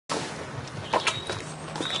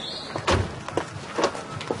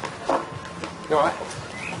You all right?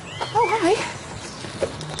 Oh, hi.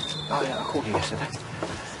 Oh, yeah, I called you yesterday.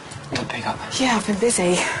 You didn't pick up. Yeah, I've been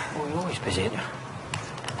busy. Well, you're always busy, aren't you?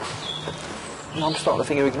 No, I'm starting to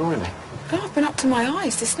think you're ignoring me. No, I've been up to my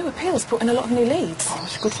eyes. This new appeal's brought in a lot of new leads. Oh,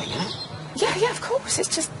 that's a good thing, isn't it? Yeah, of course.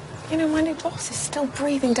 It's just, you know, my new boss is still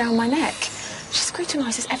breathing down my neck. She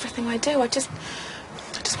scrutinises everything I do. I just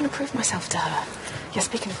want to prove myself to her. Yeah,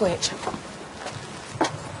 speaking of which...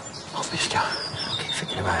 I've missed you. I keep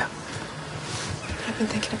thinking about you. I've been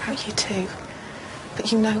thinking about you too.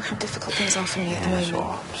 But you know how difficult things are for me at the moment. That's all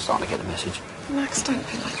right. I'm starting to get the message. Max, don't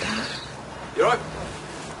be like that. You all right?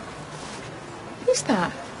 Who's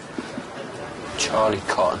that? Charlie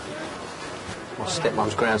Cotton. My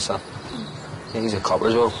stepmom's grandson. Yeah, he's a copper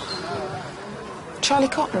as well. Charlie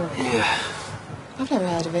Cotton? Yeah. I've never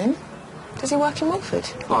heard of him. Does he work in Watford?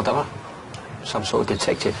 Oh, I don't know. Some sort of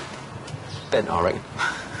detective. Bent, I reckon.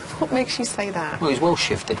 What makes you say that? Well, he's well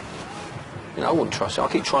shifted. You know, I wouldn't trust him. I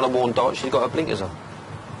keep trying to warn Dot. She's got her blinkers on.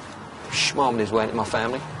 Schmarming his way into my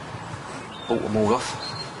family. Bought them all off.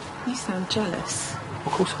 You sound jealous.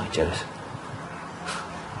 Of course I ain't jealous.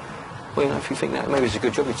 Well, you know, if you think that, maybe it's a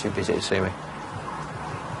good job you're too busy to see me.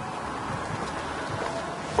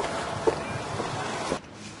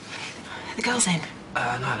 The girls in?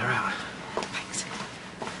 No, they're out. Thanks.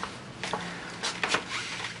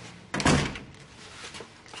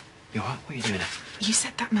 You all right? What are you doing there? You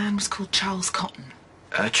said that man was called Charles Cotton.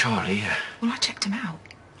 Charlie, yeah. Well, I checked him out.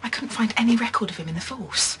 I couldn't find any record of him in the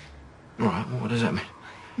force. All right, well, what does that mean?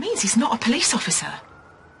 It means he's not a police officer.